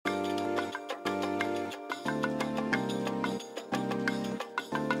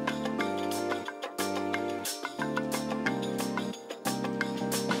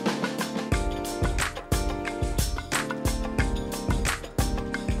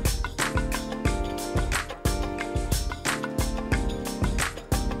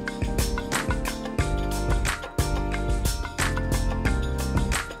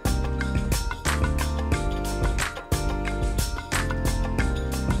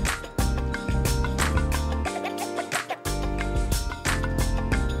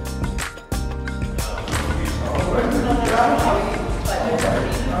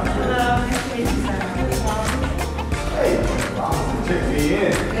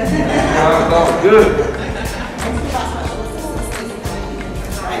It's all good.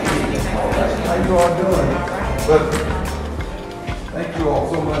 How you all doing? But thank you all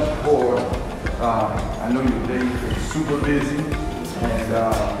so much for, I know your day is super busy,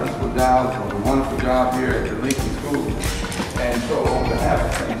 and Principal Dowd doing a wonderful job here at the Lincoln School. And so on behalf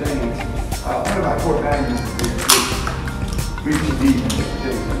of St. James, one of our core values is reaching deep in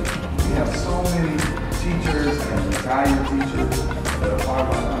education. We have so many teachers and retired teachers that are part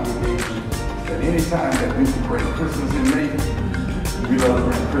of our congregation that anytime that we can bring Christmas in May, we love to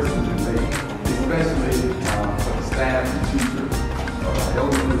bring Christmas in May, especially for the staff and teachers of our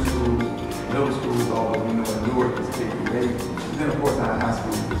elementary school, middle schools, although we know in Newark is K-8, and then of course our high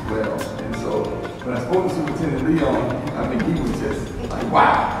schools as well. And so when I spoke to Superintendent Leon, I mean, he was just like,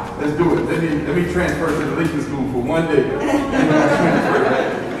 wow, let's do it. Let me transfer to the Lincoln School for one day. And then I transferred back.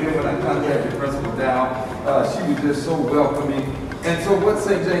 And then when I contacted Principal Dowd, she was just so welcoming. And so what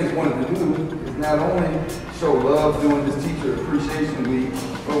St. James wanted to do is not only show love during this Teacher Appreciation Week,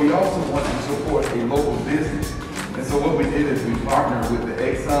 but we also wanted to support a local business. And so what we did is we partnered with the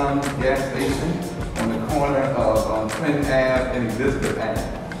Exxon gas station on the corner of Clinton Ave and Elizabeth Ave.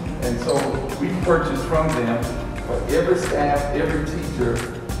 And so we purchased from them, for every staff, every teacher,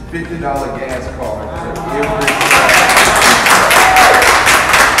 $50 gas card for every staff.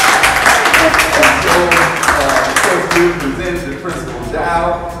 And so, of course, we presented to Principal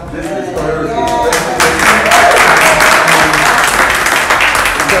Dowd. This is her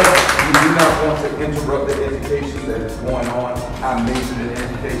because we do not want to interrupt the education that is going on. I majored in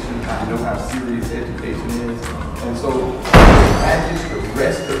education. I know how serious education is. And so package the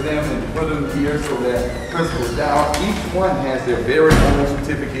rest of them and put them here so that Principal Dowd, each one has their very own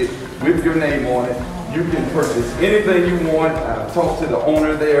certificate with your name on it. You can purchase anything you want. I've talked to the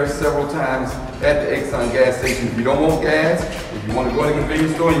owner there several times at the Exxon gas station. If you don't want gas, if you want to go to the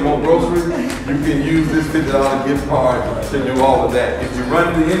convenience store and you want groceries, you can use this $50 gift card to do all of that. If you run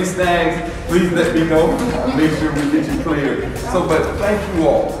into any snags, please let me know. I'll make sure we get you cleared. So, but thank you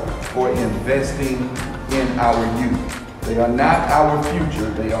all for investing in our youth. They are not our future,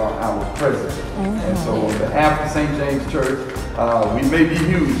 they are our present. And so on behalf of St. James Church, we may be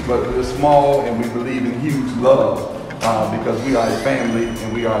huge, but we're small and we believe in huge love because we are a family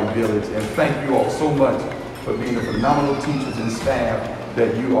and we are a village. And thank you all so much for being the phenomenal teachers and staff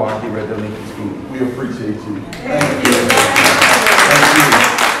that you are here at the Lincoln School. We appreciate you. Thank you. Thank you. I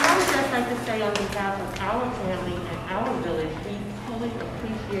would just like to say on behalf of our family and our village, we fully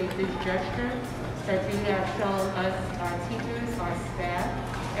appreciate this gesture that you have shown us, our teachers, our staff,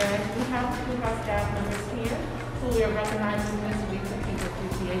 and we have two of our staff members here who we are recognizing this week for Teacher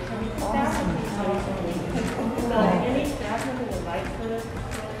Appreciation Week. Staff appreciation. So any staff member would like to do a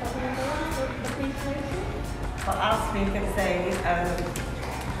couple of words of appreciation? Well, I'll speak and say,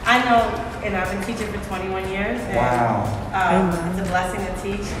 I know, and I've been teaching for 21 years. And, wow. It's a blessing to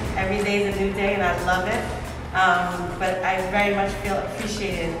teach. Every day is a new day, and I love it. But I very much feel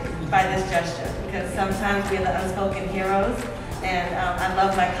appreciated by this gesture because sometimes we're the unspoken heroes. And I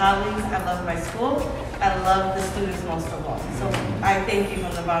love my colleagues, I love my school, I love the students most of all. So I thank you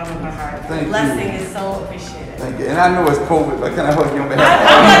from the bottom of my heart. The blessing is so appreciated. Thank you. And I know it's COVID, but can I hug you on behalf?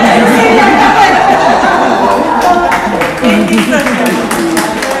 Thank you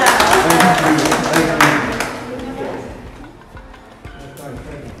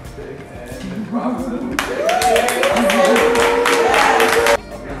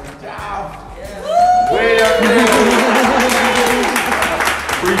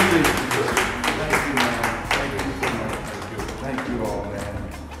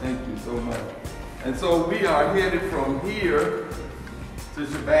so much. And so we are headed from here to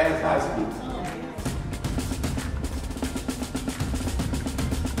Shabazz High School.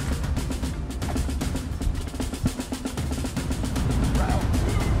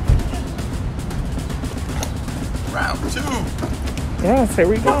 Round two. Yes, here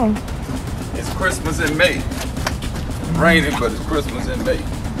we go. It's Christmas in May. It's raining, but it's Christmas in May.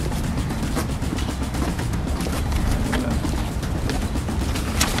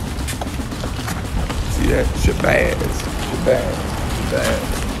 Yeah, Shabazz.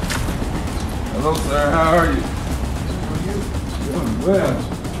 Hello, sir. How are you? Doing well.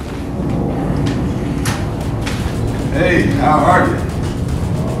 Hey, how are you?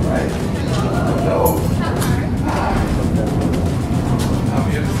 All right. Hello. I'm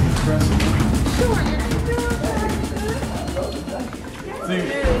here to see the principal. See,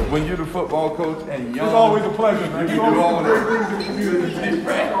 when you're the football coach and young, it's always a pleasure, man. You do all that.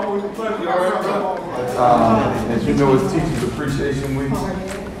 It's always a pleasure. As you know, it's Teachers Appreciation Week,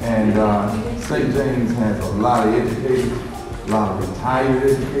 and St. James has a lot of educators, a lot of retired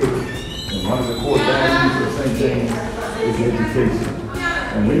educators. And one of the core values of St. James is education.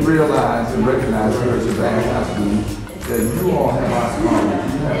 And we realize and recognize here at Shabazz High School that you all have our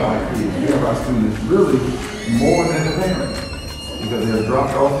scholars, you have our kids, you have our students really more than the parents. Because they're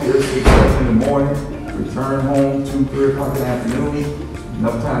dropped off here 6 o'clock in the morning, return home 2, 3 o'clock in the afternoon,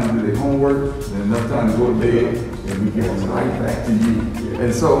 enough time to do their homework, and enough time to go to bed, and we give them right back to you.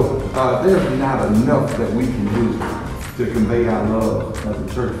 And so there's not enough that we can do to convey our love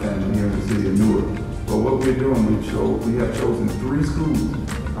as a church family here in the city of Newark. But what we're doing, we have chosen 3 schools,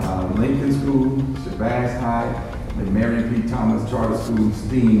 Lincoln School, Shabazz High, and Marion P. Thomas Charter School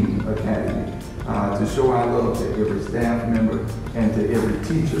STEAM Academy, to show our love to every staff member and to every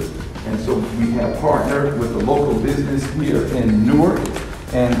teacher. And so we have partnered with the local business here in Newark,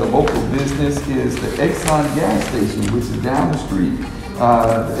 and the local business is the Exxon gas station, which is down the street.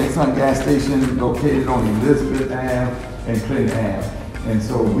 The Exxon gas station located on Elizabeth Ave and Clinton Ave. And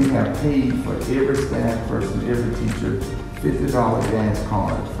so we have paid for every staff person, every teacher, $50 gas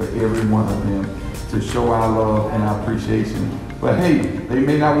card for every one of them to show our love and our appreciation. But hey, they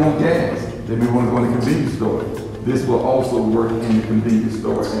may not want gas. They may want to go in the convenience store. This will also work in the convenience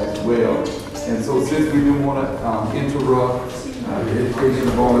store as well. And so since we didn't want to interrupt the education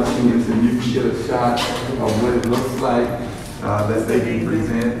of all the students, and you can get a shot of what it looks like that they can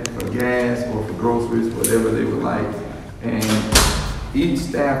present for gas or for groceries, whatever they would like. And each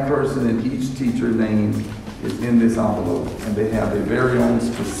staff person and each teacher name is in this envelope, and they have their very own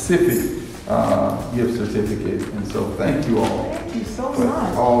specific gift certificate. And so thank you all. Thank you so for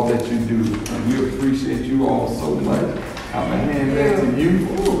much. all that you do. And we appreciate you all so much. I'm going to hand that to you.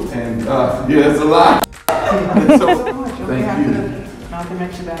 And yeah, it's a lot. And so, thank you. Malcolm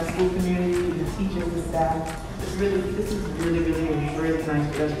X Shabazz school community, the teachers, the staff. This is really a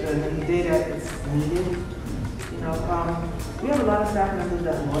nice gesture. And the day that it's needed. You know, we have a lot of staff members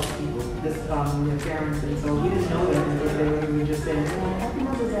that lost people, their parents, and so we didn't know that until today. We were just saying, oh, happy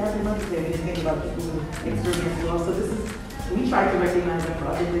Mother's Day, happy Mother's Day. We didn't think about people who experience loss. So we try to recognize them for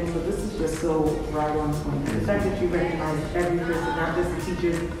other things, but this is just so right on point. The fact that you recognize every person, not just the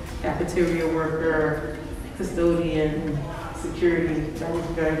teachers, cafeteria worker, custodian, security, that was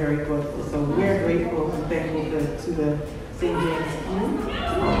very thoughtful. So we're grateful and thankful to the St. James.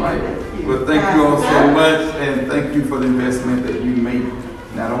 All right. Well, thank you all so much, and thank you for the investment that you make,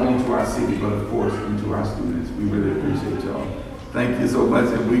 not only to our city, but of course, into our students. We really appreciate y'all. Thank you so much,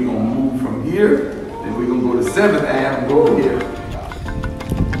 and we're going to move from here, and we're going to go to 7th Ave and go over here.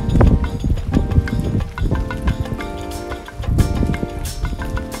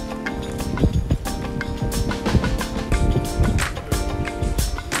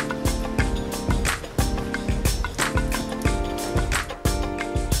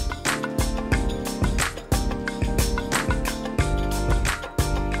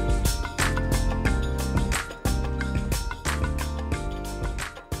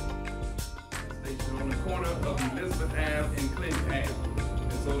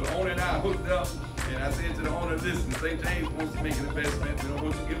 Listen, St. James wants to make an investment. We don't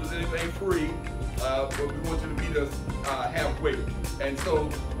want you to give us anything free, but we want you to meet us halfway. And so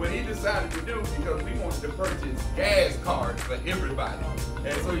what he decided to do, because we wanted to purchase gas cards for everybody.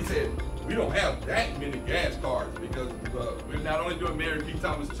 And so he said, we don't have that many gas cards because we're not only doing Mary P.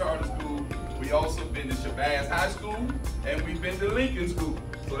 Thomas Charter School, we also been to Shabazz High School, and we've been to Lincoln School.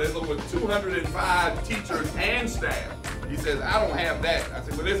 So there's over 205 teachers and staff. He says, I don't have that. I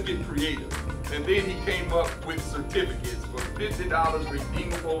said, well, let's get creative. And then he came up with certificates for $50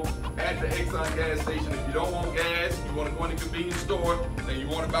 redeemable at the Exxon gas station. If you don't want gas, you want to go in the convenience store, and you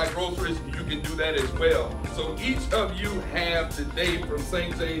want to buy groceries, you can do that as well. So each of you have today from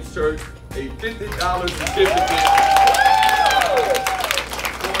St. James Church a $50 certificate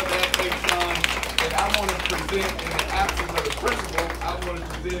for that Exxon. And I want to present, in the absence of the principal, I want to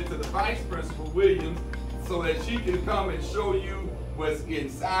present it to the Vice Principal Williams so that she can come and show you what's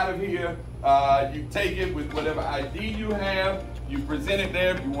inside of here. You take it with whatever ID you have, you present it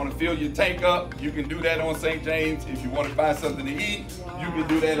there. If you want to fill your tank up, you can do that on St. James. If you want to buy something to eat, you can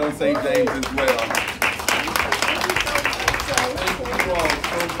do that on St. James as well. Thank you all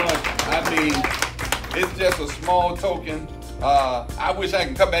so much. I mean, it's just a small token. I wish I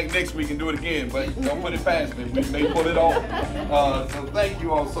could come back next week and do it again, but don't put it past me. We may pull it off. So thank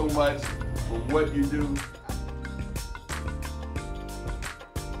you all so much for what you do.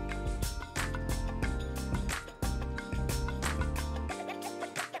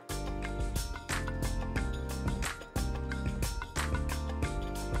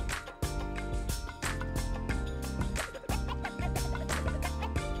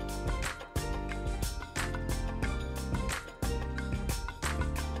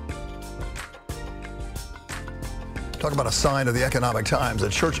 Talk about a sign of the economic times. A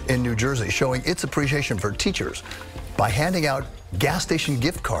church in New Jersey showing its appreciation for teachers by handing out gas station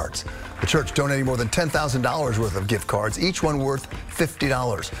gift cards. The church donating more than $10,000 worth of gift cards, each one worth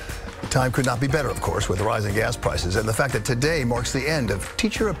 $50. The time could not be better, of course, with the rising gas prices and the fact that today marks the end of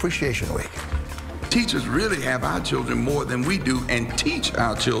Teacher Appreciation Week. Teachers really have our children more than we do and teach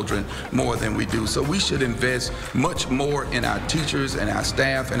our children more than we do. So we should invest much more in our teachers and our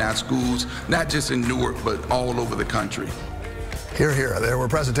staff and our schools, not just in Newark, but all over the country. Here, here. There were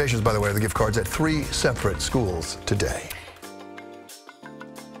presentations, by the way, of the gift cards at 3 separate schools today.